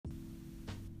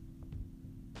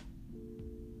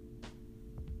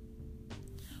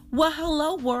Well,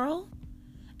 hello, world,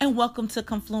 and welcome to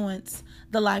Confluence,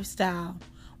 the lifestyle,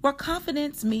 where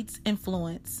confidence meets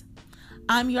influence.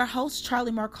 I'm your host,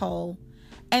 Charlie Marcole,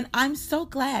 and I'm so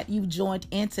glad you've joined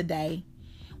in today.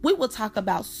 We will talk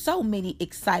about so many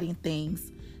exciting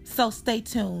things, so stay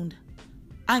tuned.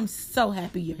 I'm so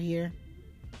happy you're here.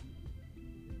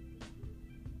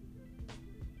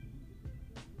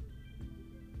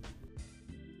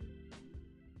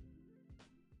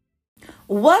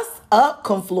 What's up,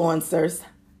 Confluencers?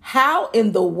 How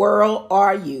in the world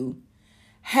are you?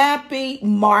 Happy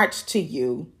March to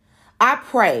you. I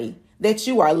pray that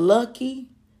you are lucky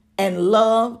and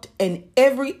loved in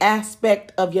every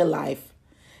aspect of your life.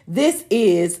 This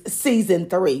is season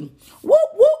 3. Whoop,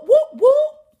 whoop, whoop,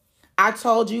 whoop. I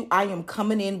told you I am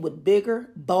coming in with bigger,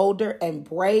 bolder, and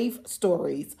brave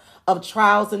stories of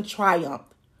trials and triumph,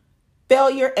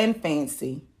 failure and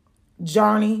fancy,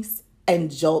 journeys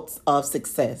and jolts of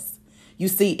success. You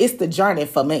see, it's the journey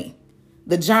for me.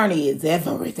 The journey is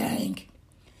everything.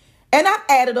 And I've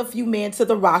added a few men to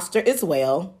the roster as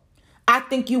well. I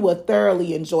think you will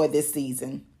thoroughly enjoy this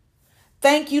season.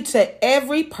 Thank you to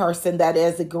every person that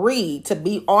has agreed to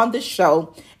be on the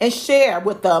show and share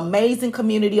with the amazing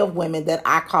community of women that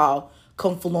I call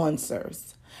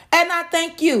Confluencers. And I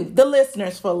thank you, the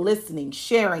listeners, for listening,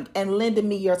 sharing, and lending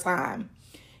me your time.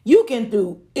 You can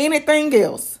do anything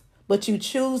else, but you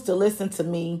choose to listen to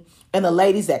me and the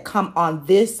ladies that come on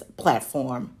this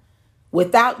platform.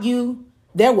 Without you,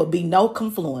 there would be no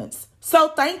Confluence. So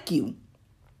thank you.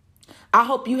 I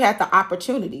hope you had the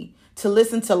opportunity to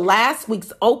listen to last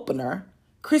week's opener,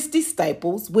 Christy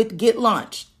Staples with Get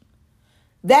Launched.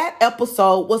 That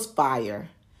episode was fire.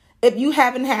 If you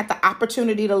haven't had the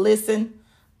opportunity to listen,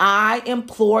 I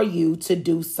implore you to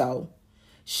do so.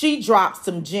 She dropped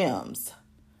some gems.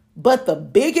 But the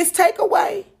biggest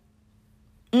takeaway,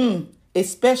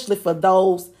 especially for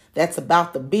those that's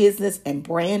about the business and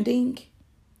branding,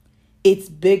 it's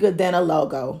bigger than a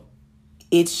logo.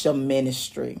 It's your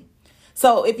ministry.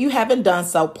 So if you haven't done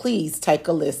so, please take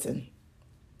a listen.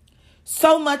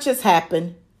 So much has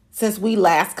happened since we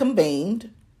last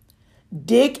convened.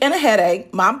 Dick and a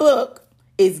Headache, my book,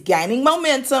 is gaining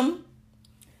momentum.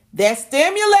 That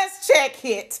stimulus check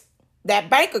hit that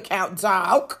bank account,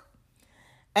 dog.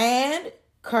 And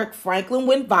Kirk Franklin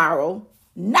went viral,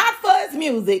 not for his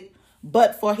music,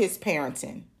 but for his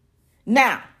parenting.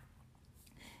 Now,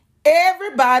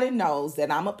 everybody knows that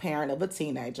I'm a parent of a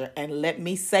teenager, and let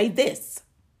me say this.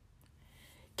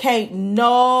 Can't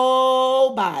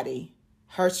nobody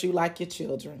hurt you like your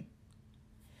children.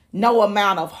 No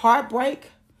amount of heartbreak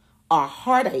or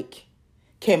heartache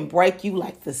can break you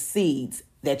like the seeds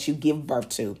that you give birth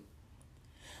to.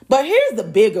 But here's the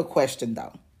bigger question,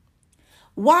 though.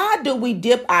 Why do we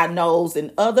dip our nose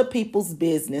in other people's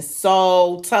business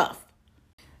so tough?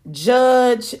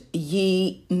 Judge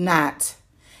ye not.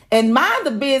 And mind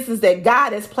the business that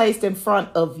God has placed in front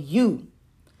of you.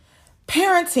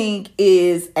 Parenting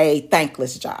is a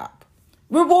thankless job.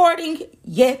 Rewarding,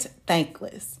 yet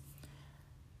thankless.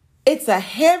 It's a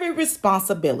heavy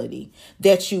responsibility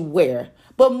that you wear.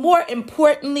 But more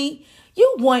importantly,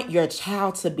 you want your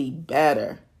child to be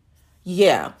better.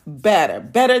 Yeah,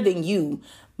 better than you.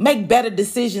 Make better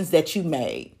decisions that you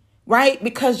made, right?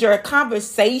 Because your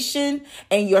conversation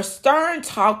and your stern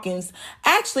talkings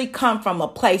actually come from a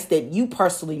place that you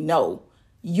personally know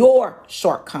your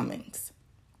shortcomings.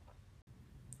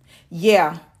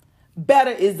 Yeah, better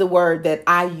is the word that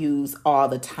I use all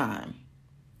the time.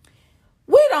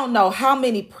 We don't know how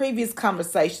many previous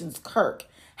conversations Kirk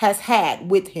has had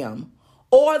with him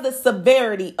or the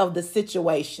severity of the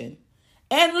situation.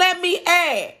 And let me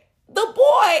add, the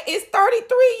boy is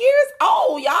 33 years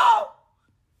old, y'all.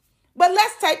 But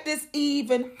let's take this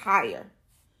even higher.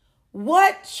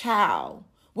 What child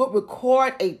would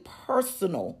record a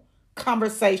personal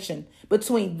conversation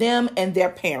between them and their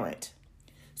parent?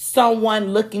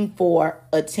 Someone looking for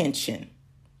attention.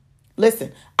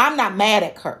 Listen, I'm not mad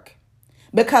at Kirk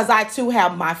because I too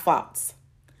have my faults.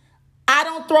 I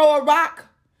don't throw a rock,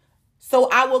 so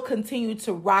I will continue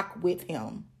to rock with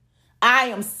him. I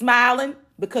am smiling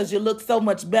because you look so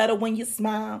much better when you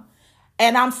smile.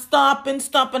 And I'm stomping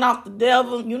off the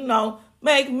devil,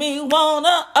 make me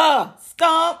wanna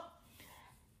stomp.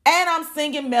 And I'm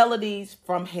singing melodies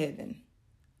from heaven.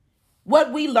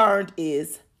 What we learned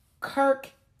is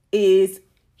Kirk is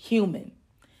human.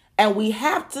 And we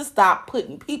have to stop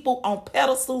putting people on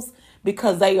pedestals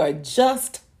because they are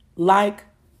just like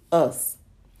us.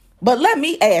 But let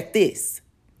me add this.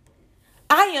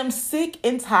 I am sick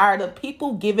and tired of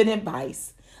people giving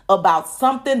advice about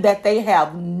something that they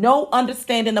have no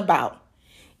understanding about.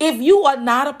 If you are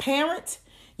not a parent,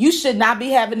 You should not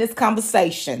be having this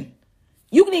conversation.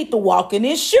 You need to walk in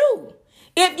his shoe.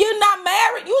 If you're not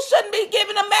married, you shouldn't be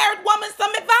giving a married woman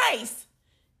some advice.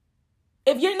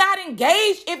 If you're not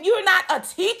engaged, if you're not a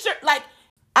teacher, like,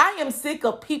 I am sick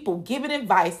of people giving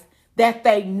advice that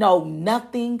they know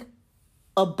nothing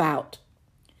about.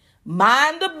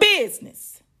 Mind the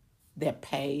business that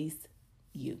pays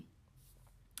you.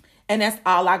 And that's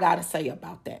all I got to say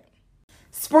about that.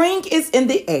 Spring is in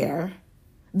the air.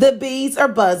 The bees are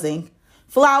buzzing.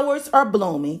 Flowers are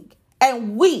blooming.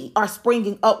 And we are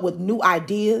springing up with new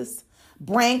ideas,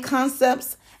 brand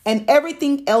concepts, and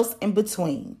everything else in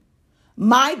between.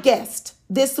 My guest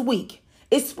this week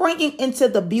is springing into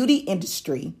the beauty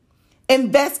industry,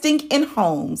 investing in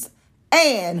homes,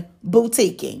 and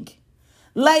boutiquing.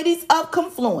 Ladies of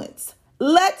Confluence,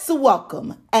 let's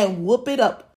welcome and whoop it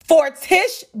up for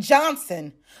Tish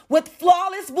Johnson with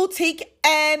Flawless Boutique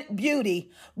and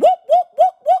Beauty. Whoop, whoop,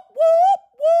 whoop, whoop, whoop,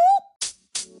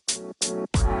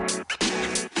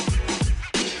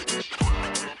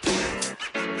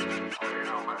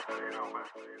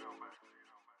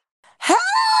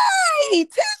 Hey,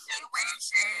 Tishy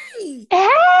Wishy.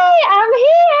 Hey, I'm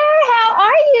here. How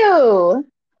are you?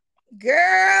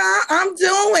 Girl,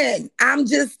 I'm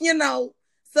just,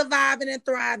 surviving and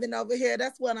thriving over here.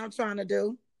 That's what I'm trying to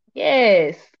do.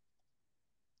 Yes.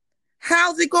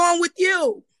 How's it going with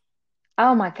you?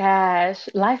 Oh my gosh,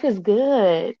 life is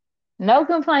good. No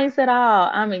complaints at all.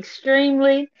 I'm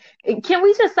extremely, can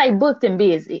we just say booked and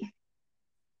busy?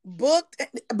 Booked,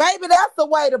 baby, that's the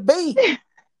way to be.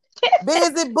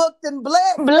 Busy, booked, and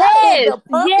blessed. That is the Blessed.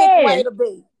 perfect way Yes. to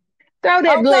be. Throw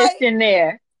that blessed Okay? in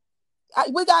there.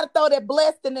 We got to throw that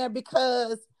blessed in there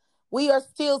because we are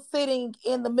still sitting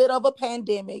in the middle of a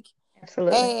pandemic.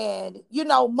 Absolutely.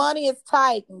 And, money is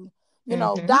tight. And,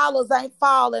 Mm-hmm. dollars ain't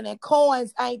falling and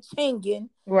coins ain't chinging.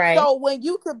 Right. So when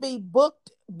you could be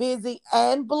booked, busy,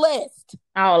 and blessed,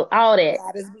 All that.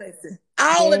 God is blessing.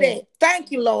 All of Yeah. that.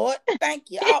 Thank you, Lord. Thank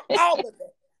you. All of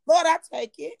it. Lord, I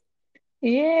take it.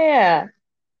 Yeah.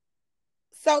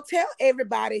 So tell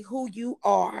everybody who you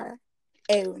are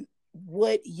and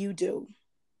what you do.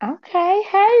 Okay.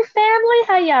 Hey, family.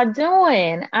 How y'all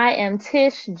doing? I am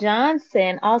Tish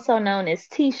Johnson, also known as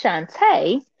T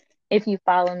Shantae. If you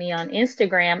follow me on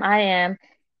Instagram, I am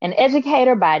an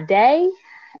educator by day,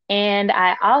 and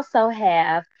I also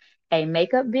have a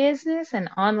makeup business, an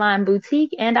online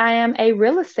boutique, and I am a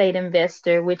real estate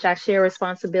investor, which I share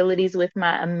responsibilities with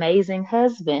my amazing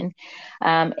husband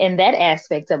in that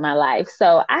aspect of my life.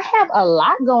 So I have a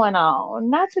lot going on.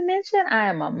 Not to mention, I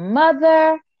am a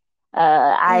mother.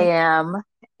 I Mm. am.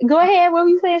 Go ahead. What were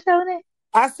you saying, Shona?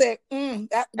 I said, a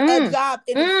Mm, job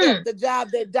in itself, mm. the job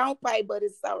that don't pay, but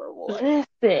it's so rewarding.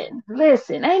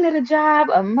 Listen. Ain't it a job?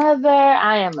 A mother.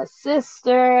 I am a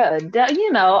sister.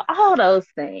 All those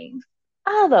things.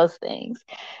 All those things.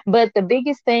 But the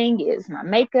biggest thing is my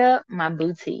makeup, my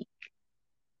boutique.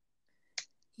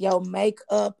 Your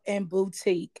makeup and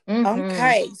boutique. Mm-hmm.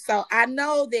 Okay, so I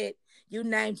know that you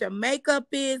named your makeup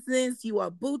business. You are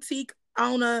a boutique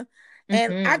owner,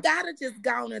 and I Mm-hmm. gotta just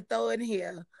go on and throw in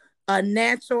here a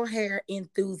natural hair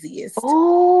enthusiast.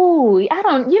 Oh, I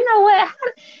don't, you know what?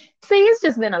 See, it's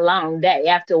just been a long day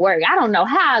after work. I don't know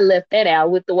how I left that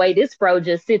out with the way this fro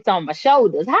just sits on my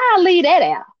shoulders. How I leave that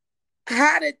out?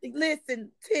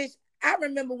 Listen, Tish? I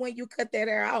remember when you cut that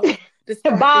hair off to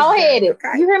start this Bald journey. headed.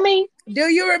 Okay, You hear me? do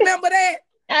you remember that?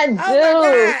 I Oh my do.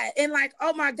 God. And like,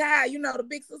 oh my God, the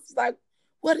big sister's like,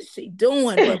 what is she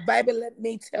doing? But baby, let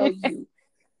me tell you,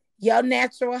 your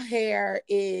natural hair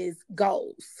is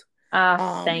goals.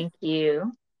 Ah, Um, thank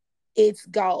you. it's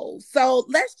goals. So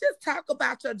let's just talk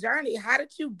about your journey. How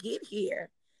did you get here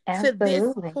to this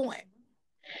Absolutely. point?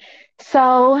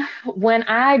 So when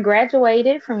I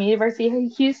graduated from University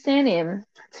of Houston in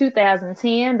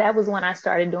 2010, that was when I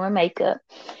started doing makeup.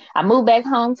 I moved back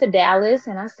home to Dallas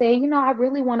and I said, I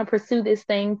really want to pursue this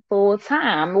thing full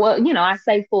time. Well, I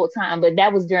say full time, but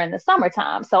that was during the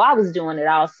summertime. So I was doing it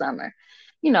all summer.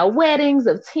 Weddings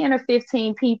of 10 or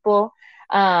 15 people.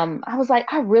 I was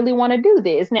like, I really want to do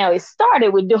this. Now it started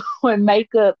with doing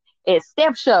makeup at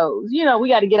step shows. We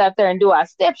got to get out there and do our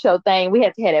step show thing. We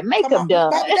had to have that Come makeup on,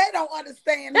 done. baby, they don't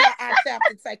understand how I have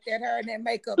to take that hair and that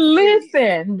makeup serious.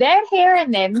 Listen, that hair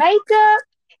and that makeup.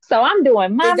 So I'm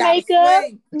doing my It got to makeup.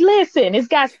 swing. Listen, it's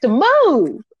got to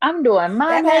move. I'm doing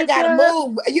my That hair got to makeup.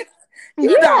 move.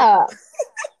 You know. Yeah.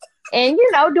 And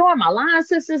doing my line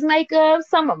sisters makeup,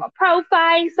 some of my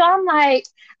profiles. So I'm like,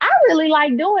 I really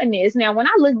like doing this. Now, when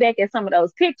I look back at some of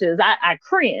those pictures, I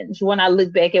cringe when I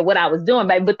look back at what I was doing,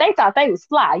 babe. But they thought they was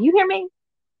fly. You hear me?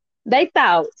 They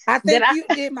thought I that think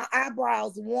you did my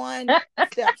eyebrows one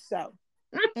step show.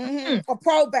 For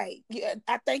probate. Yeah,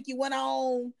 I think you went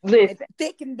on and Listen,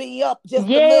 thickened me up just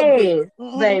a little bit.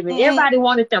 yes, baby. Everybody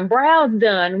wanted them brows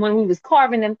done when we was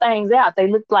carving them things out. They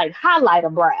looked like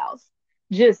highlighter brows,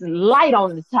 just light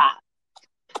on the top.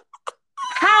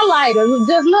 Highlighters,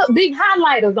 just look big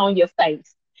highlighters on your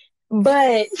face.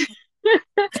 But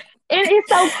it's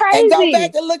so And go back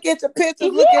crazy. and look at your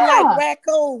pictures looking like Yeah.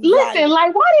 raccoons. Like, Listen,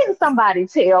 like, why didn't somebody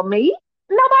tell me?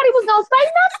 Nobody was gonna say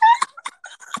nothing.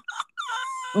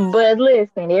 But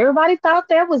listen, everybody thought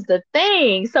that was the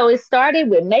thing. So it started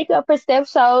with makeup for step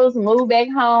shows, moved back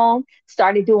home,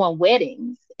 started doing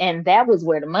weddings. And that was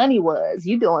where the money was.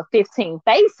 You doing 15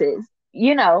 faces,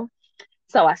 you know.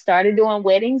 So I started doing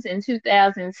weddings in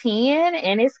 2010,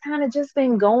 and it's kind of just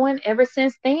been going ever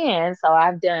since then. So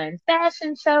I've done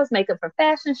fashion shows, makeup for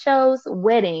fashion shows,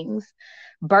 weddings,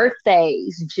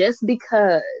 birthdays, just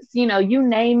because, you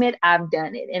name it, I've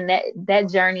done it. And that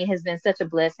journey has been such a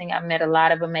blessing. I've met a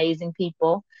lot of amazing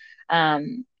people.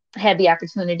 Had the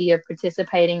opportunity of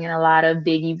participating in a lot of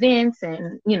big events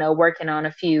and, working on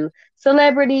a few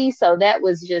celebrities. So that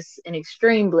was just an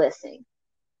extreme blessing.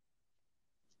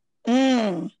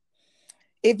 mm,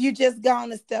 if you just go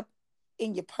on and step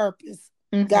in your purpose,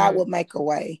 God Hmm. will make a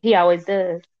way. He always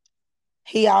does.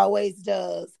 He always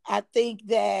does. I think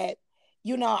that,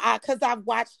 because I've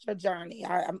watched your journey.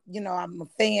 I'm a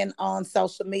fan on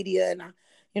social media, and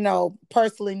I,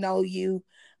 personally know you,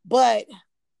 but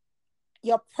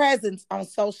your presence on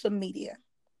social media.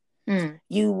 Mm.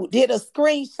 You did a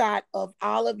screenshot of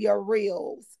all of your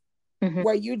reels Hmm.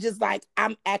 where you just like,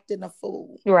 I'm acting a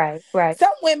fool. Right, right.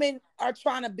 Some women are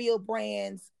trying to build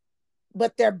brands,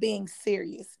 but they're being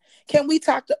serious. Can we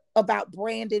talk about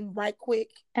branding right quick?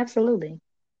 Absolutely.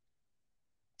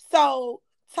 So,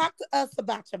 talk to us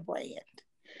about your brand.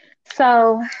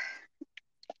 So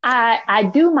I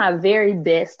do my very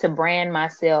best to brand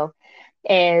myself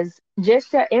as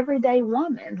just your everyday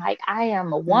woman. Like, I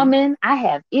am a Mm. woman. I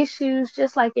have issues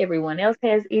just like everyone else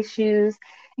has issues.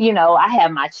 I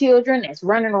have my children that's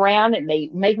running around and they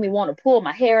make me want to pull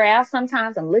my hair out.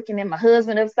 Sometimes I'm looking at my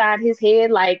husband upside his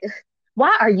head like,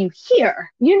 why are you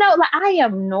here? Like, I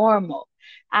am normal.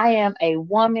 I am a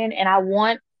woman, and I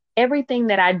want everything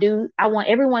that I do, I want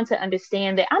everyone to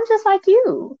understand that I'm just like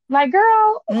you. Like,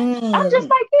 girl, I'm just Mm.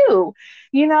 like you.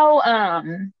 You know,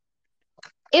 um,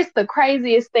 it's the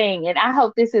craziest thing, and I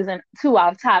hope this isn't too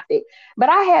off topic. But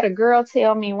I had a girl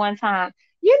tell me one time,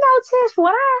 Tish,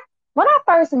 when I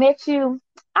first met you,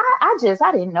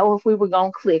 I didn't know if we were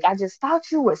gonna click. I just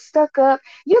thought you were stuck up.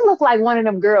 You look like one of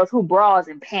them girls who bras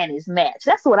and panties match.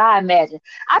 That's what I imagine.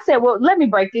 I said, well, let me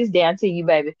break this down to you,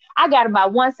 baby. I got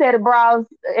about one set of bras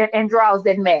and drawers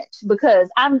that match because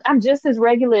I'm just as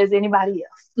regular as anybody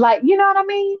else. Like, you know what I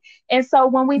mean? And so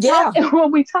when we talk Yeah,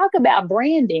 when we talk about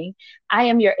branding, I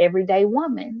am your everyday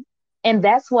woman. And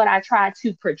that's what I try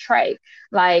to portray.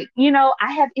 Like,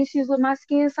 I have issues with my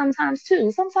skin sometimes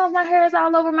too. Sometimes my hair is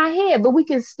all over my head, but we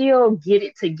can still get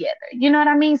it together. You know what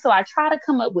I mean? So I try to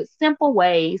come up with simple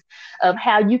ways of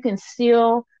how you can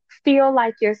still feel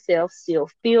like yourself, still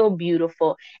feel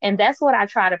beautiful. And that's what I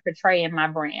try to portray in my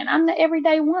brand. I'm the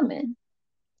everyday woman.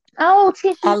 Oh,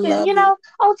 Tish, I you can, love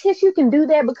it. Tish, you can do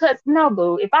that because no,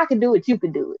 boo, if I could do it, you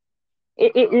could do it.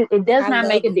 It does I not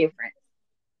make love a it. difference.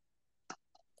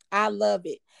 I love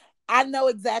it. I know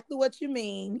exactly what you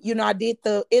mean. I did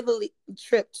the Italy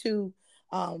trip to,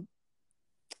 um,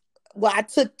 well, I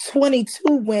took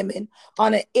 22 women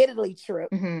on an Italy trip.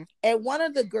 Hmm. And one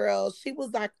of the girls, she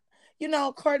was like,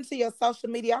 according to your social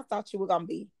media, I thought you were going to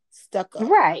be stuck up.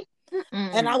 Right.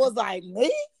 And I Mm-mm. was like,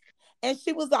 me? And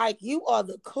she was like, you are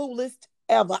the coolest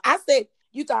ever. I said,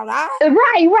 you thought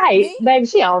Right, right. me? Baby,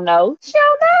 she don't know. She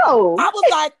don't know. I was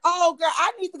like, oh, girl,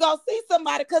 I need to go see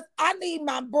somebody because I need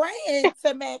my brand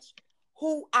to match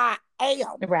who I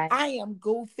am. Right, I am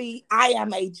goofy. I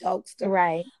am a jokester.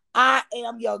 right, I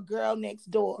am your girl next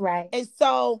door. right, And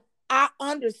so I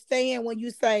understand when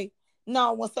you say,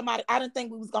 no, when somebody, I didn't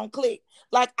think we was going to click.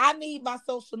 Like, I need my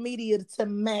social media to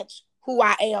match who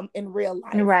I am in real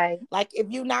life. right, Like, if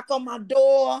you knock on my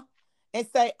door and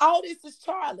say, oh, this is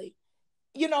Charlie,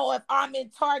 if I'm in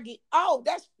Target, oh,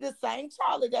 that's the same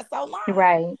Charlie that's online.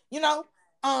 right. You know,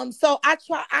 so I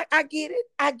try. I get it.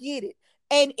 I get it,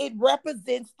 and it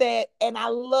represents that. And I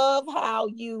love how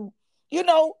do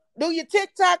your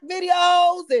TikTok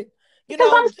videos and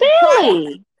Because I'm try to.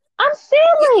 silly. I'm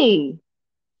Yeah, silly.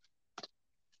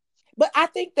 but I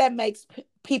think that makes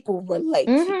people relate to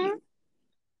Mm-hmm. you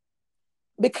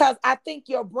because I think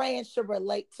your brand should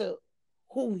relate to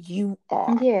who you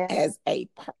are Yeah, as a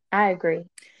person. I agree.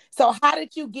 So how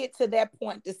did you get to that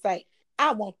point to say,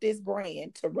 I want this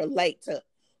brand to relate to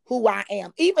who I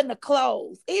am. Even the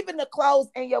clothes,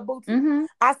 in your boutique. Mm-hmm.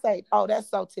 I say, oh, that's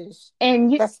so Tish.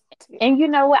 And you That's so Tish. and you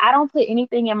know what? I don't put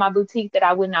anything in my boutique that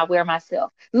I would not wear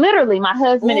myself. Literally, my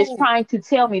husband is Ooh. trying to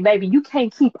tell me, baby, you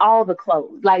can't keep all the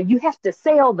clothes. Like you have to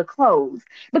sell the clothes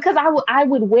because I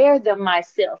would wear them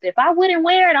myself. If I wouldn't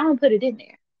wear it, I don't put it in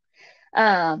there.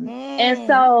 And Mm.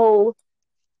 so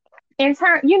in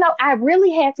turn, I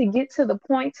really had to get to the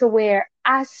point to where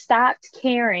I stopped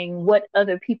caring what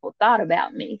other people thought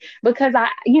about me because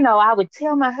I would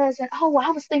tell my husband, "Oh, I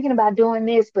was thinking about doing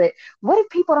this, but what if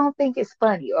people don't think it's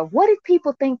funny, or what if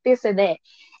people think this or that?"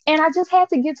 And I just had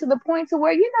to get to the point to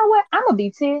where, you know what, I'm gonna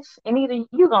be Tish, and either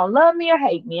you gonna love me or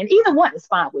hate me, and either one is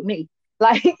fine with me.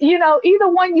 Like, either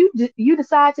one you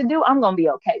decide to do, I'm gonna be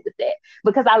okay with that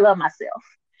because I love myself.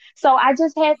 So I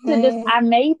just had to Mm. I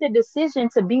made the decision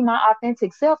to be my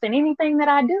authentic self in anything that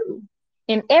I do.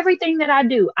 In everything that I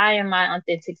do, I am my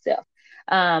authentic self.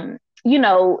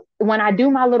 When I do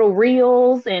my little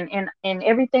reels and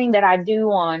everything that I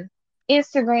do on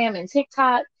Instagram and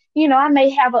TikTok, I may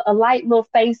have a light little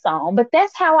face on, but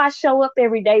that's how I show up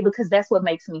every day because that's what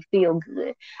makes me feel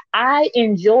good. I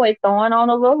enjoy throwing on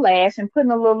a little lash and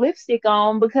putting a little lipstick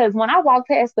on because when I walk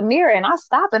past the mirror and I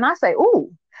stop and I say,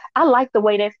 "Ooh, I like the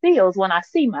way that feels when I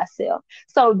see myself."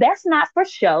 So that's not for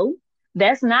show.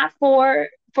 That's not for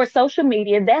social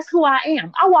media. That's who I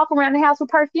am. I walk around the house with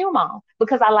perfume on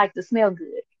because I like to smell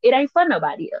good. It ain't for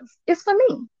nobody else. It's for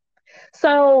me.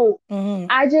 So Mm.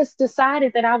 I just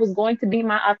decided that I was going to be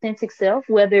my authentic self,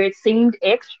 whether it seemed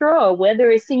extra or whether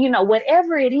it's,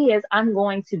 whatever it is, I'm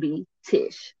going to be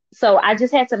Tish. So I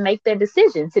just had to make that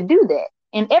decision to do that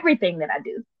in everything that I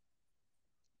do.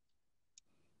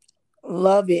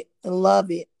 Love it.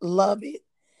 Love it. Love it.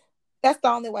 That's the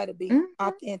only way to be Hmm.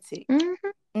 authentic. Hmm.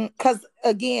 Because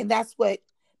again, that's what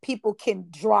people can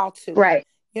draw to. Right.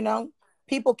 You know,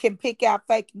 people can pick out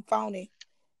fake and phony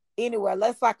anywhere.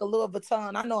 Let's like a Louis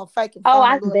Vuitton. I know a fake and Oh,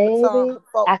 phony Louis Vuitton baby,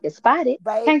 before, I can spot it.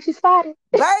 babe, Can't you spot it?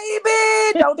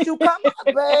 baby. Don't you come up,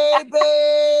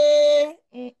 baby.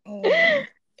 Mm-mm.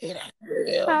 It ain't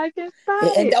real. I can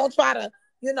spot And it. don't try to,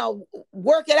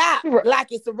 work it out R- like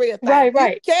it's a real thing. Right, You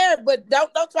right. care, but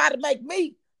don't try to make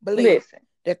me believe Listen,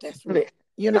 that that's real.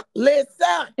 listen.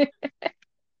 Listen.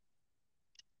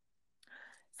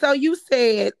 So you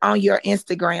said on your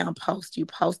Instagram post,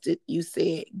 you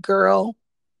said, girl,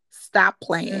 stop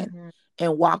playing Hmm.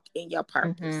 and walk in your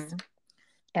purpose. Hmm.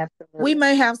 We Absolutely.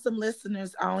 may have some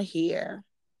listeners on here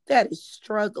that is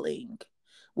struggling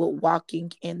with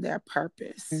walking in their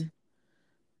purpose. Mm.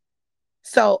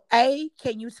 So, A,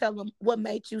 can you tell them what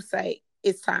made you say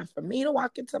it's time for me to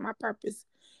walk into my purpose?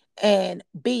 And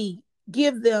B,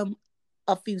 give them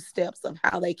a few steps of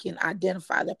how they can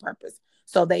identify their purpose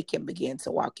so they can begin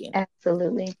to walk in it.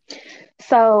 Absolutely.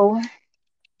 So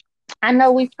I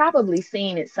know we've probably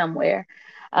seen it somewhere,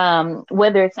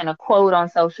 whether it's in a quote on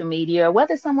social media or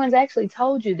whether someone's actually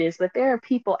told you this, but there are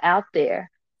people out there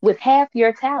with half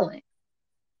your talent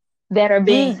that are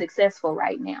being Mm, successful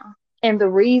right now. And the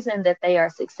reason that they are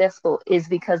successful is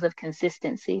because of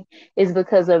consistency, is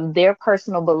because of their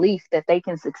personal belief that they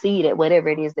can succeed at whatever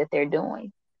it is that they're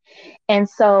doing. And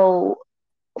so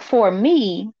for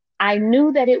me, I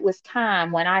knew that it was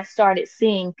time when I started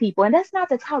seeing people, and that's not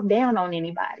to talk down on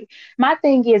anybody. My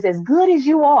thing is, as good as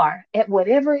you are at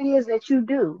whatever it is that you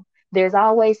do, there's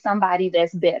always somebody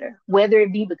that's better, whether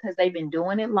it be because they've been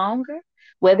doing it longer,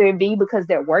 whether it be because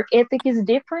their work ethic is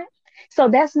different. So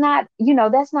that's not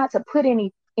to put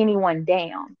anyone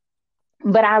down,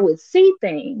 but I would see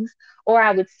things, or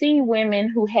I would see women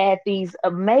who had these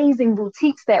amazing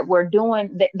boutiques that were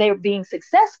doing that they're being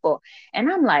successful.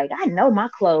 And I'm like, I know my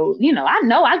clothes, I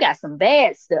know I got some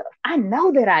bad stuff. I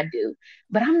know that I do,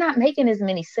 but I'm not making as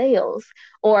many sales,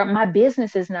 or my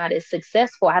business is not as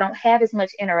successful. I don't have as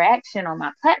much interaction on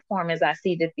my platform as I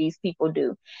see that these people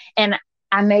do. And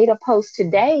I made a post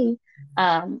today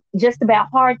just about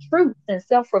hard truths and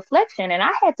self reflection. And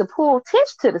I had to pull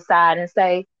Tish to the side and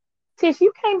say, Tish,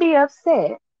 you can't be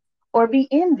upset or be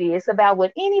envious about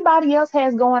what anybody else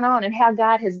has going on and how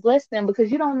God has blessed them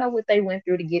because you don't know what they went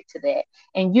through to get to that.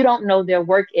 And you don't know their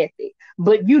work ethic.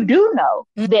 But you do know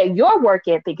mm, that your work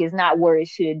ethic is not where it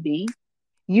should be.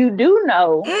 You do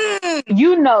know,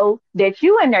 mm. that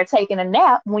you in there taking a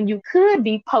nap when you could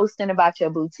be posting about your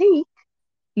boutique.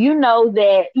 You know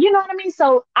what I mean?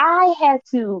 So I had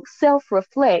to self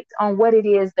reflect on what it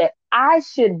is that I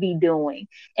should be doing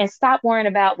and stop worrying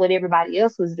about what everybody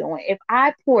else was doing. If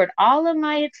I poured all of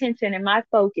my attention and my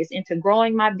focus into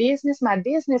growing my business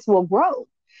will grow.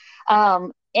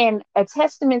 And a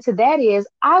testament to that is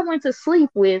I went to sleep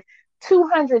with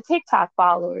 200 TikTok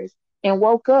followers and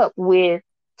woke up with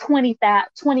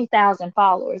 20,000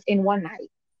 followers in one night.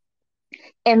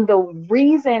 And the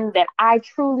reason that I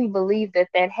truly believe that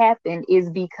that happened is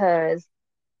because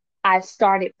I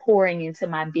started pouring into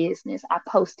my business. I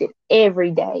posted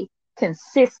every day,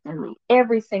 consistently,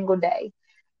 every single day.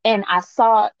 And I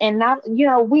saw, and not,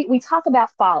 we talk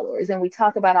about followers and we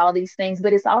talk about all these things,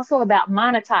 but it's also about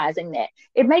monetizing that.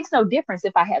 It makes no difference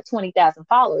if I have 20,000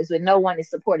 followers, but no one is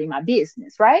supporting my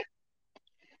business, right?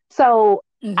 So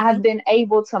I've Mm-hmm. been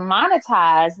able to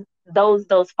monetize those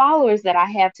followers that I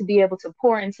have to be able to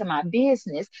pour into my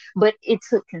business, but it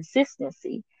took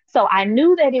consistency. So I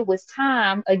knew that it was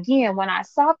time again when I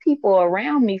saw people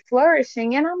around me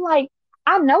flourishing, and I'm like,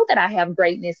 I know that I have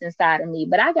greatness inside of me,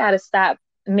 but I got to stop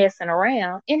messing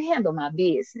around and handle my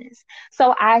business.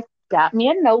 So I got me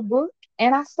a notebook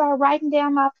and I started writing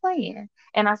down my plan.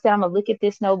 And I said, I'm going to look at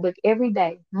this notebook every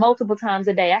day, multiple times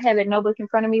a day. I have that notebook in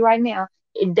front of me right now.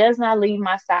 It does not leave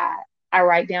my side. I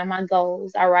write down my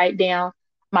goals. I write down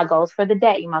my goals for the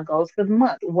day, my goals for the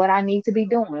month, what I need to be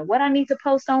doing, what I need to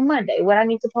post on Monday, what I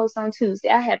need to post on Tuesday.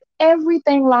 I have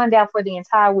everything lined out for the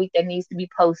entire week that needs to be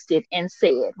posted and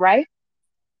said, right?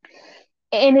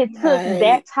 And it took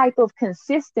that Right. type of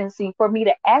consistency for me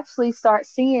to actually start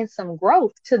seeing some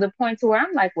growth to the point to where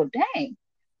I'm like, well, dang,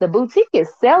 the boutique is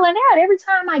selling out every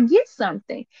time I get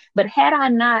something. But had I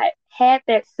not had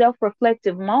that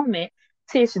self-reflective moment,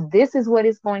 Tish, this is what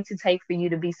it's going to take for you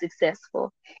to be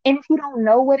successful. And if you don't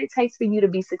know what it takes for you to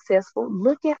be successful,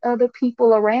 look at other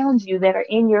people around you that are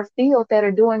in your field that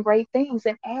are doing great things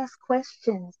and ask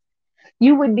questions.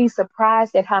 You would be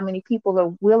surprised at how many people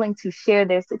are willing to share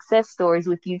their success stories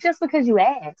with you just because you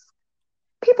ask.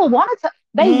 People want to,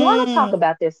 they want to talk Mm,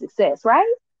 about their success,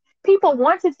 right? People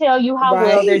want to tell you how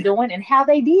well they're right. doing and how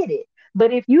they did it.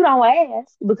 But if you don't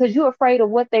ask because you're afraid of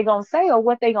what they're going to say or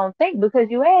what they're going to think because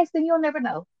you ask, then you'll never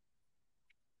know.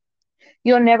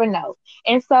 You'll never know.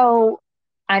 And so,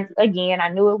 I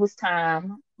knew it was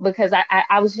time because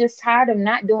I was just tired of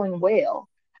not doing well.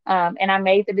 And I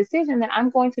made the decision that I'm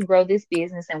going to grow this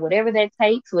business, and whatever that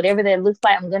takes, whatever that looks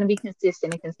like, I'm going to be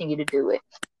consistent and continue to do it.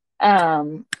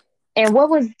 Um, and what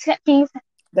was can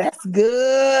That's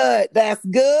good. That's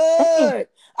you, good.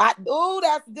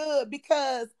 That's good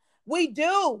because we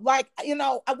do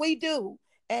we do,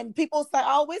 and people say,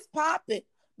 "Oh, it's popping,"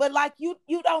 but like you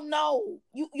don't know,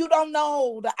 you don't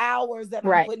know the hours that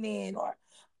I'm right? putting in, or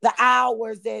the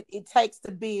hours that it takes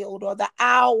to build, or the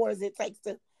hours it takes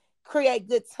to create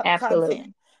good content.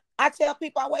 Absolutely, I tell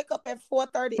people I wake up at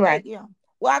 4:30 right. a.m.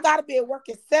 Well, I got to be at work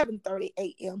at 7:30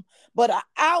 a.m., but an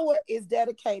hour is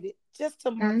dedicated just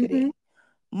to Mm-hmm.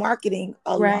 marketing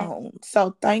Right. alone.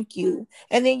 So thank you.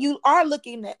 And then you are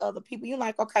looking at other people. You're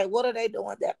like, okay, what are they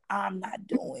doing that I'm not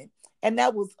doing? And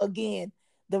that was again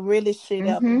the realest shit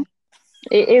ever. Mm-hmm.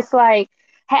 It's like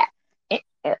ha-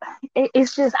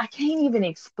 it's just I can't even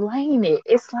explain it.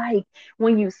 It's like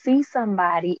when you see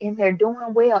somebody and they're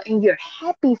doing well and you're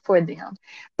happy for them,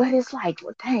 but it's like,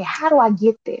 well, dang, how do I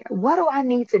get there? What do I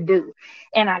need to do?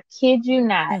 And I kid you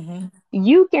not, Mm-hmm.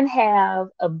 you can have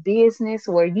a business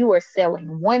where you are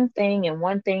selling one thing and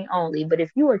one thing only, but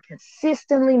if you are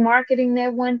consistently marketing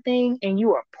that one thing and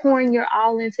you are pouring your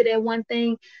all into that one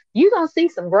thing, you're gonna see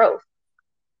some growth.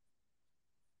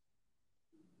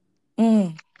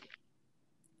 Mm,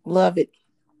 love it.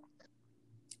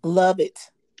 Love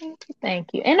it.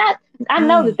 Thank you. And I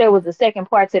know that Mm. there was a second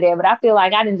part to that, but I feel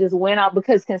like I didn't just went off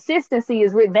because consistency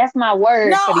is that's my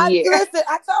No, word for the I year. listen.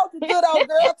 I told you, good old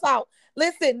girl talk.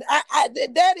 Listen,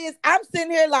 that is. I'm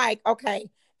sitting here like, okay,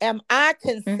 am I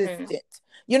Hmm. consistent?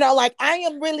 Like I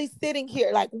am really sitting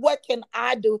here like, what can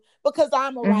I do? Because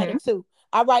I'm a writer Hmm. too.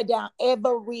 I write down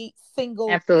every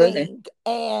single Absolutely. thing,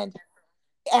 and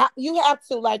you have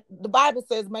to, like the Bible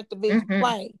says, make the vision Hmm.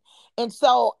 plain. And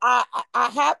so I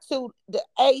have to, the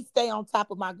A, stay on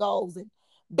top of my goals, and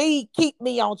B, keep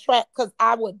me on track because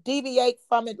I would deviate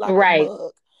from it like a Right.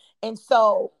 mug. And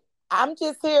so I'm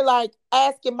just here like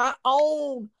asking my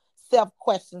own self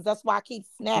questions. That's why I keep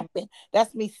snapping.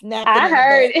 That's me snapping I in the heard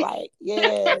back, it. like,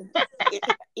 yeah.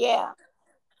 Yeah.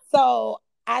 So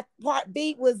I part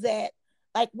B was that,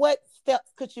 like, what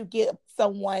steps could you give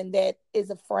someone that is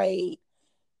afraid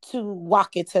to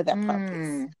walk into their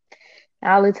purpose? Mm.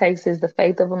 All it takes is the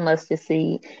faith of a mustard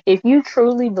seed. If you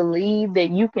truly believe that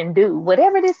you can do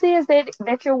whatever this is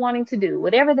that you're wanting to do,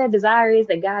 whatever that desire is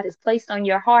that God has placed on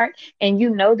your heart, and you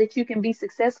know that you can be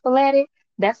successful at it,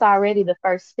 that's already the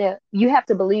first step. You have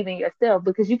to believe in yourself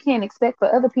because you can't expect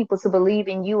for other people to believe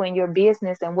in you and your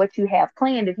business and what you have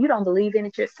planned if you don't believe in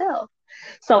it yourself.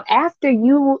 So after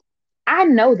you I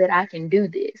know that I can do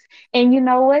this. And you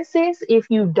know what, sis? If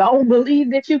you don't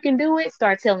believe that you can do it,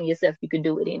 start telling yourself you can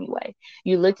do it anyway.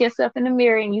 You look yourself in the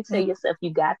mirror and you tell Mm. yourself,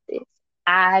 you got this.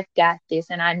 I've got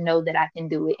this and I know that I can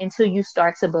do it until you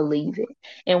start to believe it.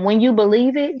 And when you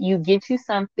believe it, you get you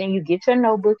something, you get your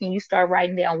notebook and you start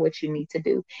writing down what you need to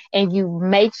do. And you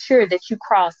make sure that you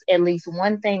cross at least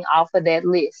one thing off of that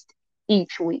list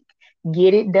each week.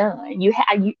 Get it done.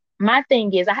 My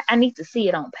thing is I need to see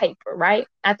it on paper, right?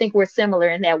 I think we're similar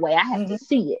in that way. I have to Mhm.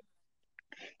 see it.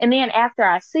 And then after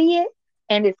I see it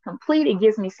and it's complete, it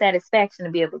gives me satisfaction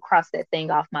to be able to cross that thing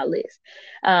off my list.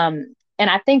 And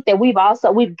I think that we've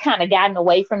kind of gotten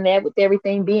away from that with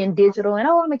everything being digital and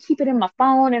I'm gonna keep it in my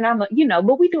phone and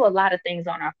but we do a lot of things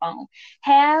on our phone.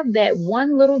 Have that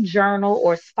one little journal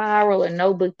or spiral or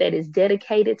notebook that is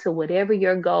dedicated to whatever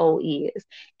your goal is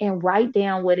and write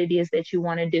down what it is that you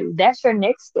want to do. That's your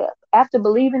next step. After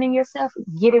believing in yourself,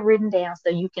 get it written down so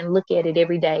you can look at it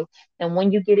every day, and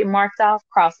when you get it marked off,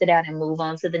 cross it out and move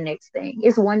on to the next thing.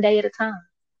 It's one day at a time.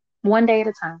 One day at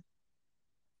a time.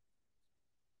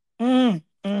 Mm,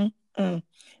 mm, mm.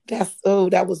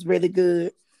 That was really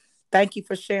good. Thank you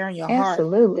for sharing your heart.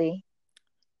 Absolutely.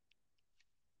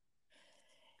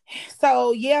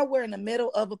 So yeah, we're in the middle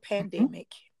of a Mhm. pandemic.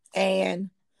 And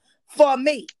for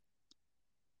me,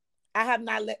 I have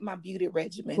not let my beauty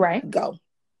regimen Right. go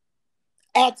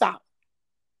at all.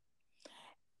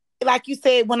 Like you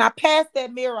said, when I pass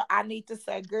that mirror, I need to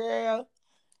say, girl,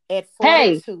 at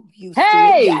Hey, 42, you still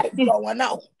hey. got it going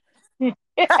on.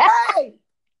 Hey,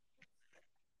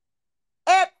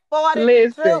 at 42,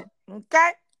 Listen.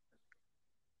 okay?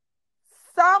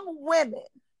 Some women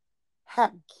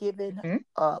have given Hmm.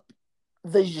 up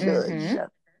the judge. Hmm.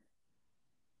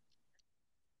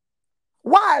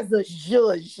 Why is the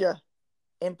judge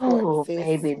important, Oh, sis?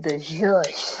 baby, the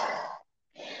judge.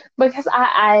 Because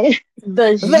the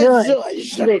The judge,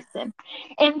 judge. listen.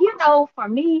 And for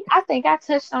me, I think I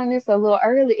touched on this a little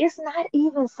earlier. It's not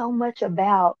even so much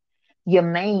about your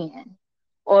man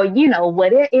or,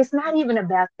 what it's not even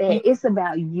about that. It's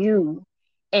about you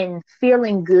and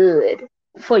feeling good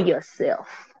for yourself.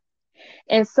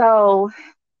 And so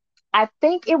I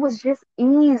think it was just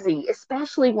easy,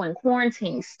 especially when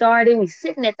quarantine started. We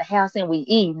sitting at the house and we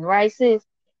eating, right, sis?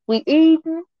 We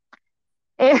eating.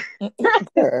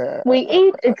 We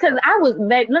eat because I was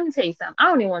back. Let me tell you something. I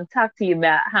don't even want to talk to you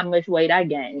about how much weight I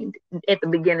gained at the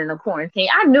beginning of quarantine.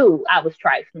 I knew I was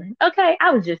trifling. Okay,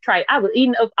 I was just trifling. I was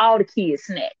eating up all the kids'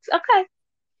 snacks. Okay,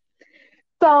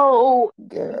 so we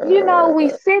Girl.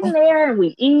 sitting there and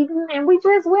we eating and we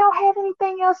don't have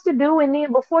anything else to do. And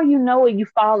then before you know it, you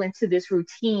fall into this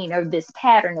routine or this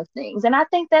pattern of things. And I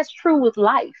think that's true with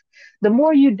life. The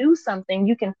more you do something,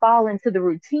 you can fall into the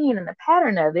routine and the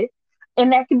pattern of it.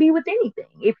 And that can be with anything.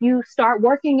 If you start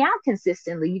working out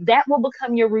consistently, that will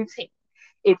become your routine.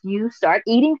 If you start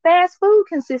eating fast food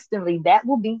consistently, that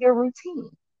will be your routine.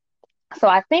 So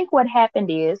I think what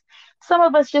happened is some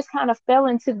of us just kind of fell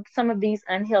into some of these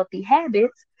unhealthy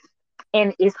habits,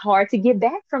 and it's hard to get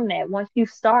back from that once you've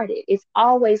started. It's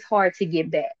always hard to get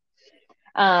back.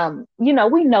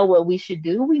 We know what we should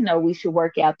do. We know we should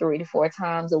work out 3 to 4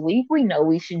 times a week. We know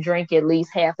we should drink at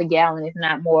least half a gallon, if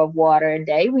not more, of water a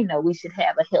day. We know we should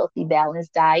have a healthy,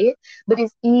 balanced diet. But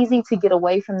it's easy to get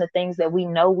away from the things that we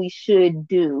know we should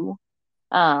do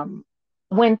um,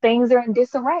 when things are in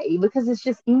disarray because it's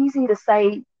just easy to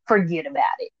say, forget about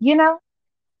it.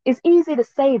 It's easy to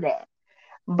say that.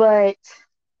 But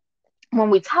when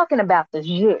we're talking about the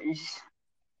judge,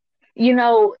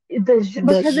 The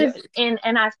because it's judge.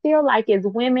 and I feel like as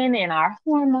women and our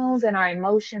hormones and our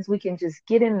emotions, we can just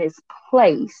get in this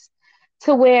place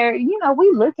to where,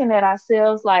 we looking at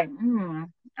ourselves like,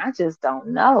 I just don't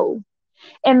know.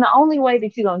 And the only way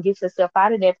that you're gonna get yourself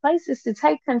out of that place is to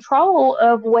take control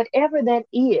of whatever that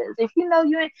is. If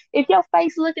if your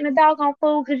face looking a doggone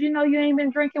fool because you ain't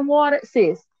been drinking water,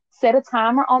 sis, set a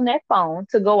timer on that phone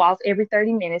to go off every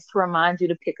 30 minutes to remind you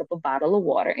to pick up a bottle of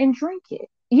water and drink it.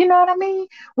 You know what I mean?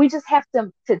 We just have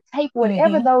to take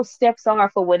whatever Mm-hmm. those steps are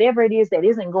for whatever it is that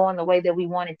isn't going the way that we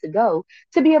want it to go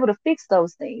to be able to fix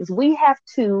those things. We have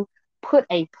to put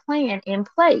a plan in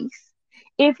place.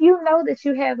 If you know that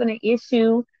you're having an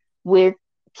issue with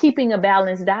keeping a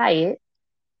balanced diet,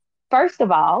 first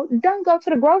of all, don't go to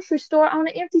the grocery store on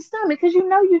an empty stomach because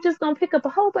you're just going to pick up a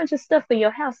whole bunch of stuff for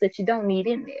your house that you don't need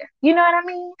in there. You know what I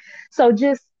mean? So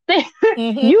just think,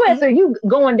 Mm-hmm. you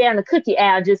going down the cookie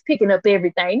aisle just picking up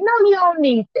everything. No, you don't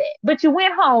need that. But you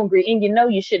went hungry and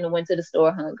you shouldn't have went to the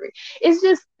store hungry. It's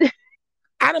just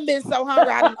I done been so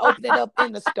hungry, I done opened it up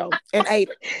in the stove and ate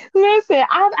it. listen,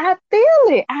 I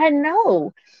feel it. I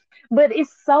know. But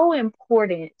it's so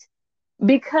important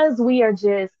because we are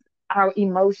just, our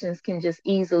emotions can just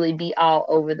easily be all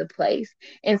over the place.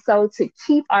 And so to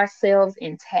keep ourselves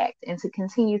intact and to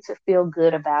continue to feel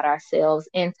good about ourselves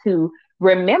and to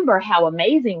remember how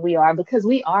amazing we are, because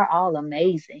we are all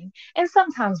amazing. And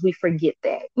sometimes we forget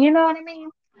that. You know what I mean?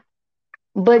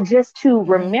 But just to Hmm.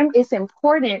 remember, it's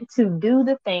important to do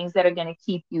the things that are going to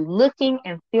keep you looking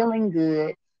and feeling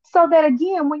good. So that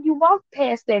again, when you walk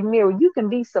past that mirror, you can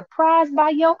be surprised by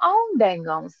your own dang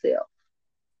on self.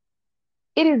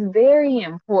 It is very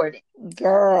important.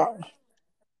 Girl.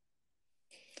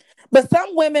 But some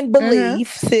women Mm-hmm. believe,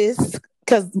 sis,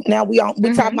 because now we talking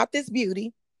Mm-hmm. about this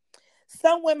beauty.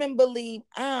 Some women believe,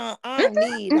 I don't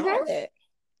need all Mm-hmm. that.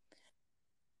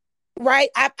 Right?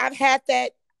 I've had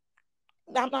that.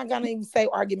 I'm not gonna even say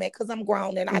argument because I'm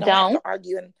grown and I don't have to Don't.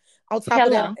 argue. And on top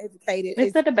of that, Hello. I'm educated.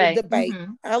 It's It's a a debate. debate.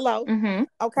 Mm-hmm. Hello. Mm-hmm.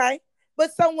 Okay.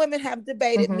 But some women have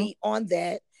debated Mm-hmm. me on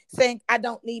that, saying I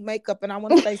don't need makeup. And I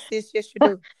want to say, sis, yes, you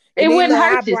do. You It need a wouldn't little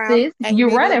hurt you, eyebrow sis. and you You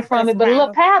need a little running from pressed it, but a little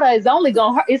powder. powder is only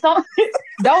gonna hurt. It's on.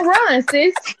 Don't run,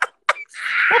 sis.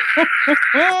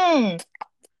 Mm.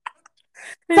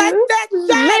 Take that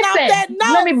shine off Listen, that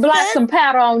let me nose, blot sis. some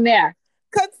powder on there.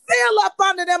 Conceal up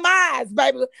under them eyes,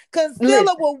 baby. Concealer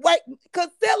Listen, will wait.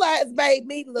 Concealer has made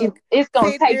me look it's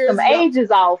gonna 10 take some years younger.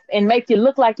 ages off and make you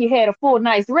look like you had a full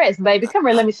night's rest, baby. Come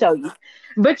here, let me show you.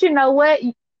 But you know what?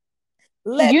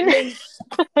 Let You me.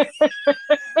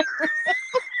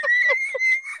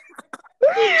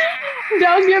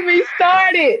 don't get me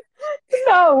started.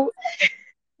 So,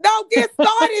 Don't get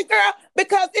started, girl,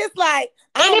 because it's like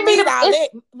I and don't it be need the all it's that.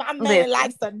 My man listen,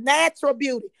 likes a natural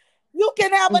beauty. You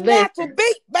can have a natural listen.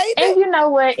 beat, baby. And you know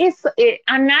what?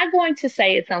 I'm not going to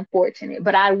say it's unfortunate,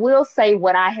 but I will say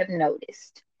what I have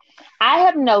noticed. I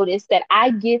have noticed that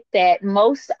I get that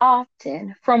most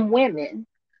often from women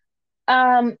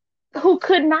um, who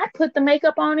could not put the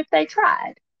makeup on if they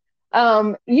tried.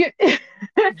 You,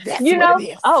 That's you what it know,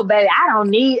 is. oh, baby, I don't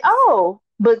need, oh,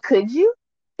 but could you?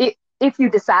 If you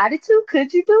decided to,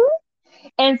 could you do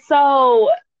it? And so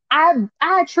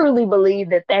I truly believe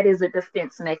that that is a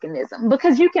defense mechanism,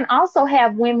 because you can also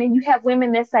have women, you have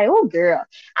women that say, "Oh girl,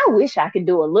 I wish I could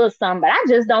do a little something, but I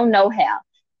just don't know how."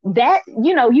 That,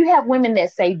 you have women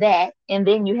that say that, and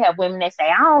then you have women that say,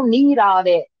 "I don't need all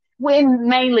that." When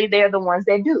mainly they're the ones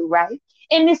that do, right?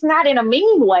 And it's not in a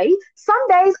mean way. Some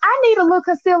days I need a little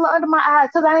concealer under my eyes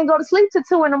because I didn't go to sleep till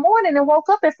 2 in the morning and woke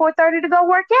up at 4:30 to go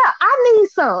work out. I need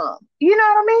some. You know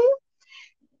what I mean?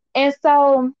 And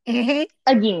so Hmm.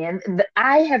 again,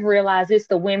 I have realized it's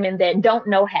the women that don't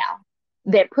know how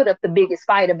that put up the biggest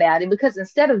fight about it, because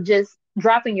instead of just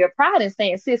dropping your pride and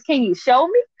saying, "Sis, can you show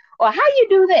me?" or "How you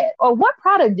do that?" or "What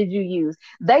product did you use?"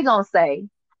 they gonna say,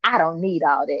 "I don't need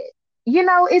all that."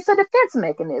 It's a defense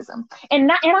mechanism. And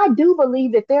I do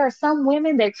believe that there are some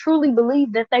women that truly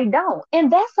believe that they don't.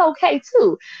 And that's okay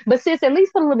too. But sis, at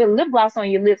least put a little bit of lip gloss on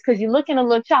your lips because you're looking a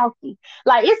little chalky.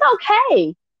 Like, it's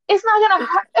okay. It's not gonna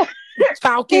hurt.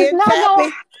 Chalky It's and not gonna,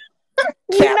 chappy.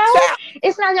 you Chap know, chap.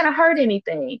 it's not going to hurt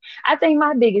anything. I think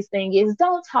my biggest thing is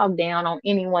don't talk down on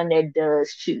anyone that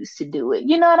does choose to do it.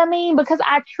 You know what I mean? Because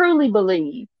I truly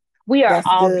believe we are That's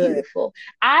all good. beautiful.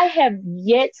 I have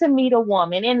yet to meet a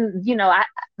woman, and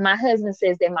my husband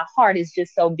says that my heart is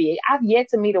just so big. I've yet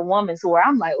to meet a woman where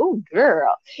I'm like, "Oh,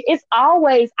 girl." It's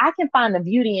always, I can find the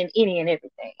beauty in any and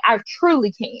everything. I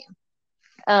truly can.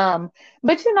 Um,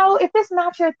 but if it's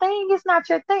not your thing, it's not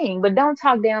your thing. But don't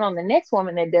talk down on the next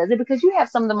woman that does it, because you have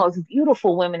some of the most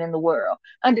beautiful women in the world,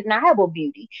 undeniable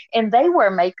beauty, and they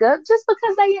wear makeup just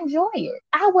because they enjoy it.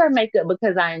 I wear makeup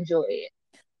because I enjoy it.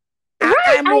 Right?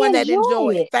 I'm I one that enjoy enjoy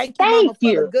it. it. Thank you, Thank mama,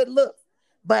 for the you. good look.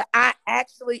 But I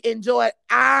actually enjoy it.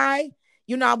 I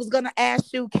was gonna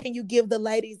ask you, can you give the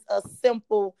ladies a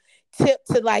simple tip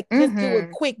to like just do a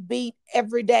Mm-hmm. quick beat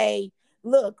every day?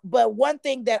 Look, but one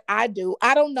thing that I do,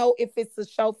 I don't know if it's a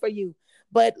show for you,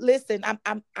 but listen, I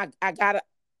gotta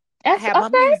That's have my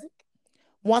okay. music.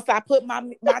 Once I put my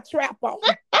trap on,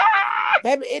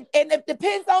 baby, and it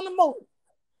depends on the mood.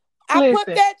 I put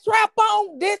Listen, that trap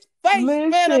on, this face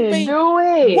finna listen, be do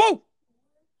it. woo.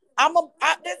 And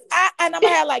I'm gonna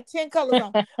have like 10 colors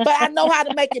on, but I know how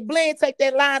to make it blend. Take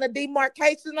that line of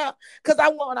demarcation up, because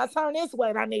when I turn this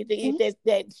way, I need to eat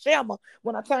that shimmer.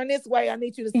 When I turn this way, I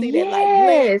need you to see that like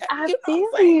blend. Yes, I You know what I'm feel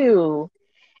saying? you.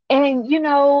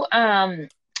 And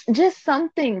just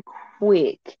something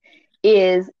quick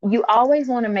is, you always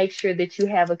want to make sure that you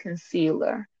have a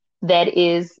concealer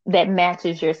that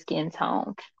matches your skin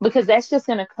tone, because that's just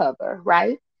going to cover,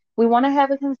 right? We want to have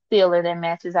a concealer that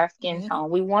matches our skin Mhm. tone.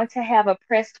 We want to have a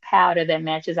pressed powder that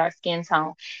matches our skin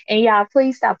tone. And y'all,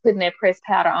 please stop putting that pressed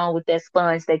powder on with that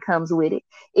sponge that comes with it.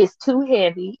 It's too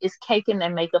heavy. It's caking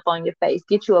that makeup on your face.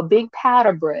 Get you a big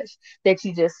powder brush that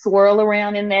you just swirl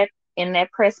around in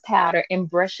that pressed powder and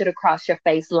brush it across your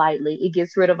face lightly. It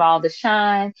gets rid of all the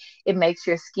shine. It makes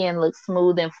your skin look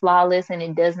smooth and flawless, and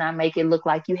it does not make it look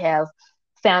like you have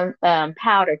found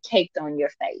powder caked on your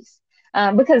face.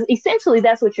 Because essentially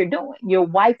that's what you're doing. You're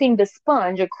wiping the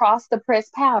sponge across the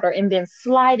pressed powder and then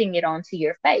sliding it onto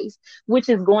your face, which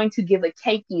is going to give a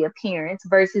cakey appearance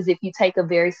versus if you take a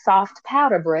very soft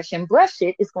powder brush and brush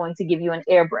it, it's going to give you an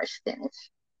airbrush finish.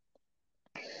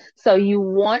 So you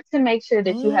want to make sure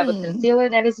that you have a Mm. concealer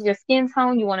that is your skin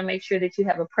tone. You want to make sure that you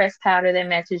have a pressed powder that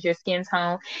matches your skin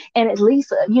tone, and at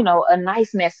least a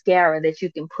nice mascara that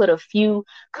you can put a few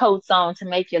coats on to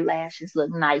make your lashes look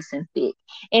nice and thick.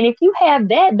 And if you have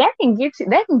that, that can get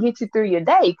you through your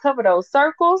day. Cover those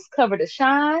circles, cover the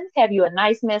shine, have you a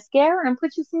nice mascara, and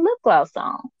put you some lip gloss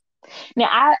on. Now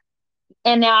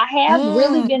I have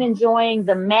really been Mm. enjoying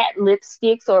the matte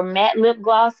lipsticks or matte lip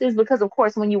glosses because, of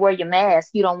course, when you wear your mask,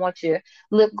 you don't want your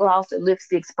lip gloss or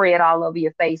lipstick spread all over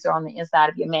your face or on the inside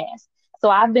of your mask. So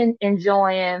I've been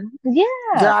enjoying, Girl, yeah,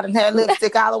 I done had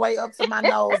lipstick all the way up to my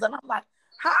nose, and I'm like,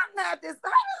 how I had this?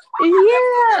 How my lipstick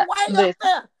yeah, is way up listen,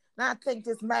 there? Now I think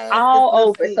this mask, this all over.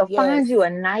 lipstick, So yes. find you a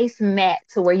nice matte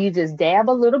to where you just dab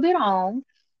a little bit on,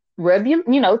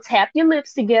 tap your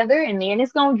lips together, and then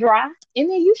it's gonna dry, and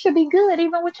then you should be good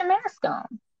even with your mask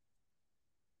on.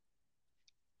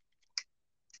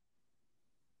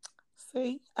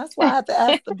 See, that's why I have to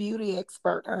ask the beauty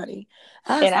expert, honey.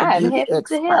 And Ask the I am beauty happy to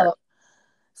expert. help.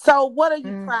 So, what are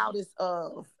you Mm, proudest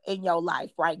of in your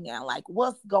life right now? Like,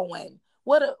 what's going?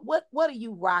 What are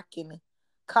you rocking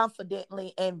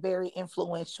confidently and very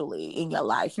influentially in your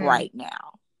life mm. right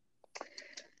now?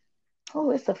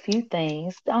 Oh, it's a few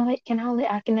things. I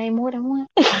can name more than one.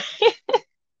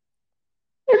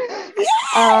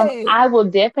 Yes. I will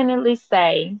definitely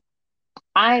say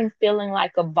I am feeling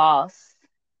like a boss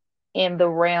in the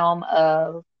realm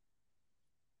of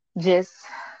just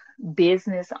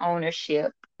business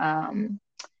ownership.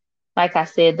 Like I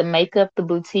said, the makeup, the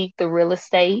boutique, the real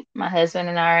estate. My husband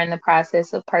and I are in the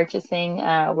process of purchasing.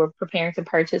 We're preparing to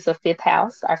purchase our fifth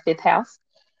house.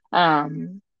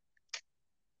 Um,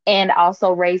 and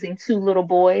also raising two little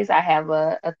boys. I have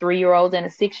a 3 year old and a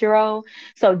 6 year old.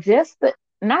 So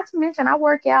not to mention, I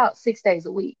work out 6 days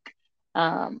a week.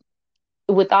 Um,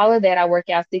 with all of that, I work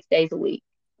out 6 days a week.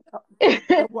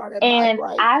 That why that bike And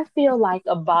right. I feel like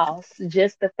a boss,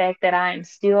 just the fact that I am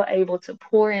still able to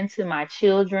pour into my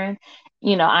children.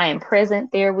 I am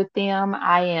present there with them.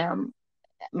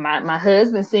 My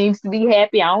husband seems to be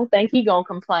happy. I don't think he gonna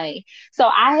complain. So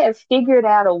I have figured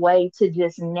out a way to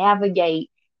just navigate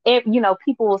it.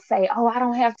 People will say, "Oh, I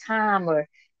don't have time," or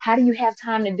 "How do you have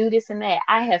time to do this and that?"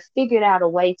 I have figured out a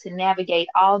way to navigate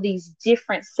all these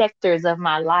different sectors of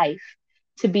my life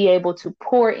to be able to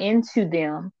pour into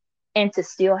them and to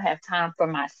still have time for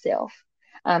myself.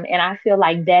 And I feel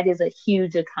like that is a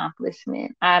huge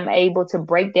accomplishment. I'm able to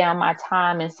break down my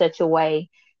time in such a way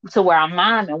to where I'm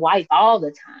mom and wife all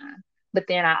the time. But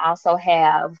then I also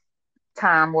have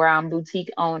time where I'm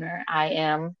boutique owner. I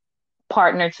am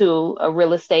partner to a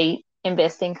real estate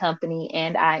investing company,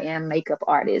 and I am makeup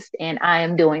artist, and I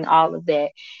am doing all of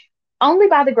that only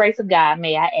by the grace of God,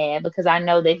 may I add, because I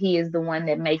know that He is the one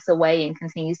that makes a way and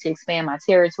continues to expand my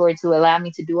territory to allow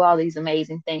me to do all these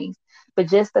amazing things. But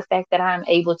just the fact that I'm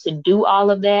able to do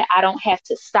all of that, I don't have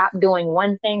to stop doing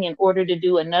one thing in order to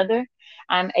do another.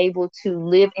 I'm able to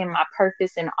live in my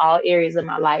purpose in all areas of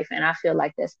my life. And I feel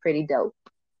like that's pretty dope.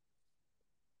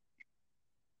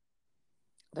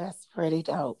 That's pretty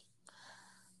dope.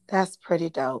 That's pretty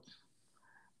dope.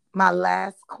 My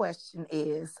last question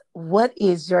is, what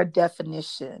is your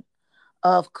definition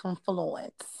of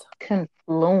confluence?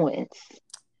 Confluence.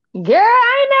 Girl,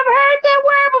 I ain't never heard that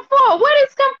word before. What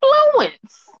is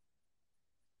confluence?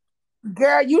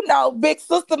 Girl, you know, Big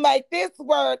Sister made this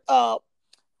word up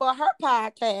for her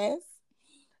podcast.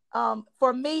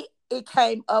 For me, it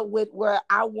came up with where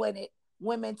I wanted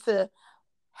women to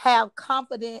have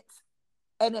confidence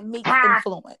and it meets Ha!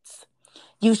 influence.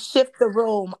 You shift the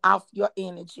room off your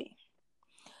energy.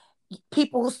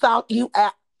 People sought you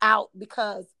out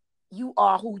because you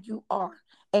are who you are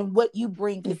and what you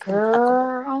bring is impeccable.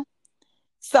 Girl.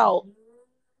 So,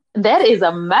 That is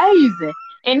amazing.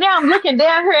 And now I'm looking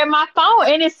down here at my phone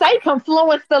and it say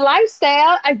confluence the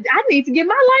lifestyle. I need to get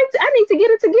my life. I need to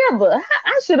get it together.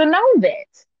 I should have known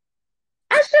that.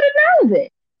 I should have known that.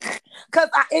 because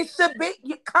it should be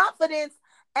your confidence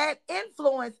and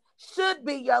influence should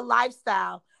be your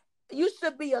lifestyle. You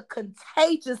should be a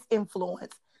contagious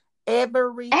influence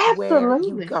everywhere you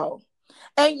Absolutely. go.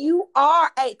 And you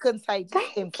are a contagious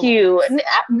Thank you. influence.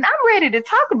 I'm ready to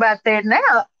talk about that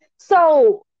now.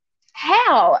 So,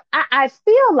 how I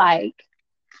feel like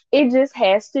it just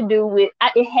has to do with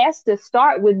it has to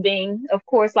start with being, of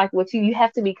course, like what you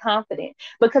have to be confident,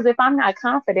 because if I'm not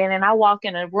confident and I walk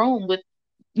in a room with,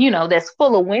 that's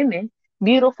full of women,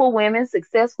 beautiful women,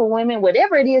 successful women,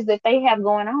 whatever it is that they have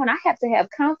going on, I have to have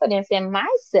confidence in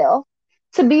myself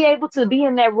to be able to be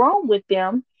in that room with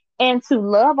them and to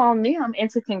love on them and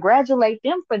to congratulate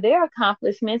them for their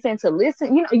accomplishments and to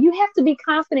listen. You have to be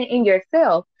confident in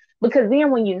yourself, because then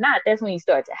when you're not, that's when you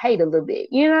start to hate a little bit.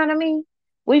 You know what I mean?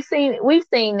 We've seen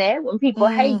that when people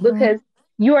hate Hmm. because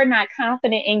you are not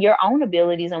confident in your own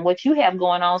abilities and what you have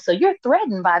going on. So you're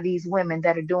threatened by these women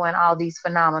that are doing all these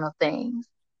phenomenal things.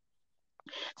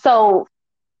 So,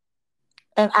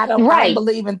 And I don't right.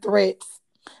 believe in threats.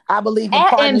 I believe in And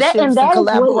partnerships and that is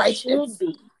what it should collaborations.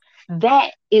 be.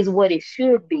 That is what it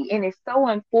should be. And it's so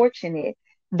unfortunate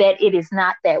that it is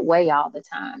not that way all the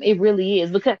time. It really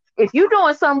is. Because if you're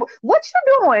doing some, what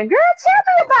you doing, girl, tell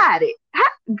me about it.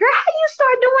 Girl, how you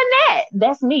start doing that?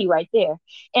 That's me right there.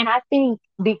 And I think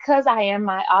because I am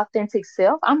my authentic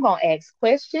self, I'm gonna ask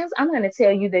questions. I'm gonna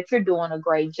tell you that you're doing a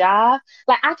great job.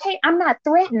 Like I'm not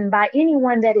threatened by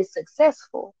anyone that is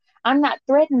successful. I'm not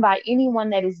threatened by anyone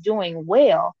that is doing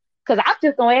well, because I'm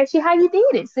just gonna ask you how you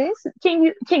did it, sis. Can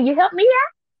you help me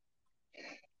out?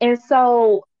 And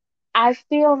so I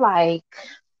feel like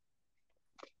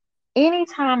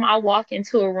anytime I walk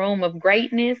into a room of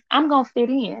greatness, I'm gonna fit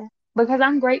in because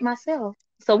I'm great myself.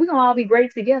 So we're gonna all be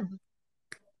great together.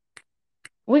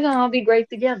 We're gonna all be great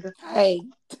together. Hey,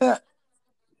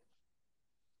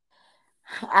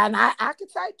 and I can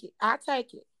take it. I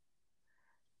take it.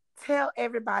 Tell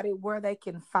everybody where they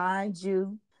can find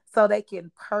you so they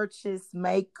can purchase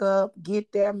makeup,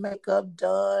 get their makeup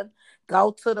done,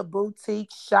 go to the boutique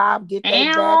shop, get their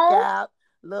back Ow. out,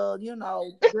 little,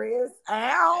 dress.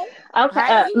 Ow. Okay,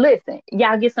 Hey. listen,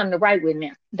 y'all get something to write with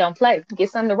now. Don't play. Get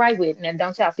something to write with now.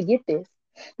 Don't y'all forget this.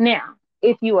 Now,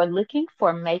 if you are looking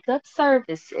for makeup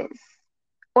services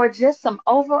or just some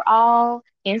overall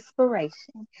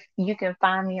inspiration, you can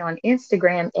find me on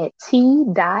Instagram at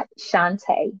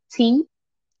t.shantae.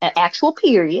 An actual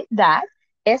period, dot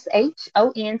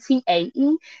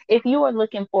SHONTAE. If you are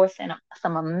looking for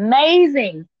some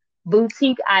amazing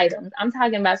boutique items, I'm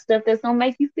talking about stuff that's gonna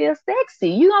make you feel sexy.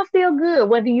 You're gonna feel good,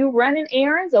 whether you're running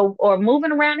errands or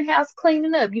moving around the house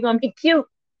cleaning up, you're gonna be cute.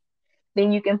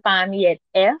 Then you can find me at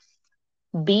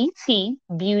FBT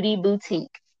Beauty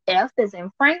Boutique. F is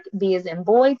in Frank, B is in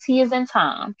boy, T is in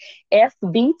Tom.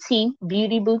 FBT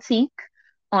Beauty Boutique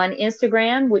on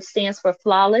Instagram, which stands for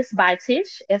Flawless by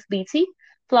Tish, FBT,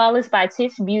 Flawless by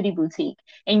Tish Beauty Boutique.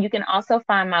 And you can also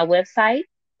find my website,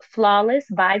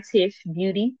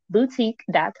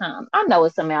 flawlessbytishbeautyboutique.com. I know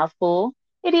it's a mouthful.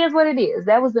 It is what it is.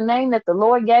 That was the name that the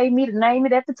Lord gave me to name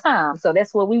it at the time. So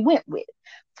that's what we went with.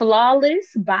 Flawless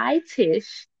by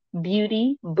Tish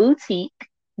Beauty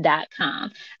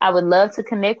Boutique.com. I would love to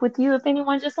connect with you if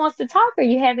anyone just wants to talk or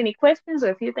you have any questions,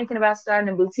 or if you're thinking about starting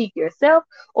a boutique yourself,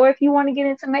 or if you want to get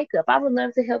into makeup. I would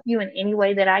love to help you in any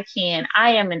way that I can.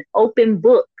 I am an open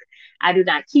book. I do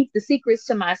not keep the secrets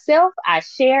to myself. I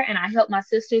share and I help my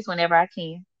sisters whenever I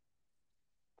can.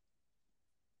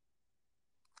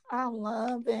 I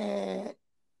love it.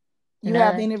 You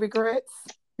have None, any regrets?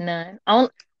 none.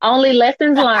 Only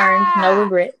lessons learned, no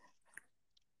regrets.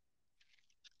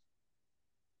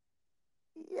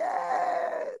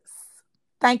 Yes.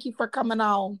 Thank you for coming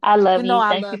on. I You love know you. I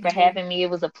Thank you love for you. having me. It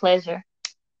was a pleasure.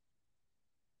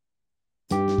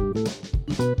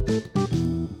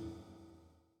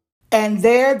 And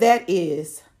there that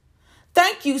is.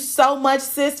 Thank you so much,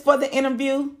 sis, for the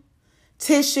interview.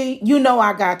 Tishy, you know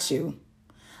I got you.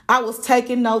 I was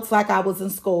taking notes like I was in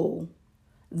school.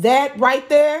 That right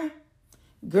there,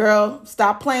 girl,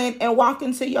 stop playing and walk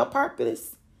into your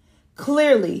purpose.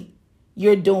 Clearly,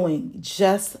 you're doing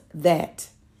just that.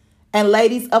 And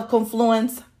ladies of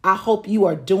Confluence, I hope you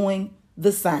are doing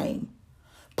the same.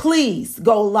 Please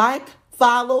go like,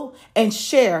 follow, and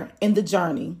share in the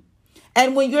journey.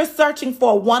 And when you're searching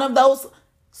for one of those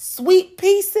sweet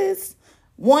pieces,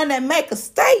 one that make a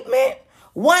statement,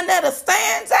 one that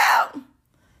stands out,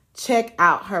 check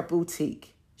out her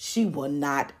boutique. She will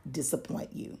not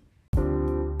disappoint you.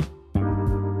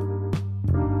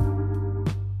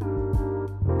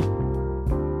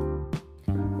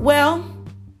 Well,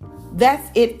 that's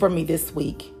it for me this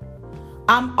week.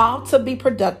 I'm off to be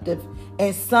productive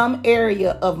in some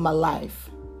area of my life.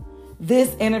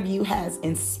 This interview has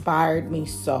inspired me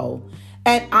so,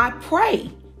 and I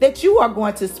pray that you are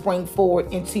going to spring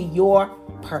forward into your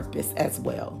purpose as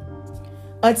well.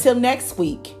 Until next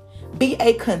week, be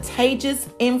a contagious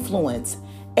influence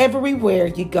everywhere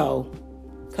you go,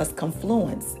 because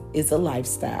confluence is a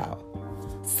lifestyle.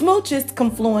 Smooches,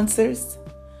 confluencers.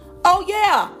 Oh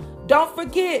yeah, don't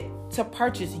forget to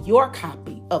purchase your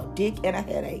copy of Dick and a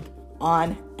Headache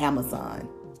on Amazon.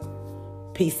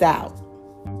 Peace out.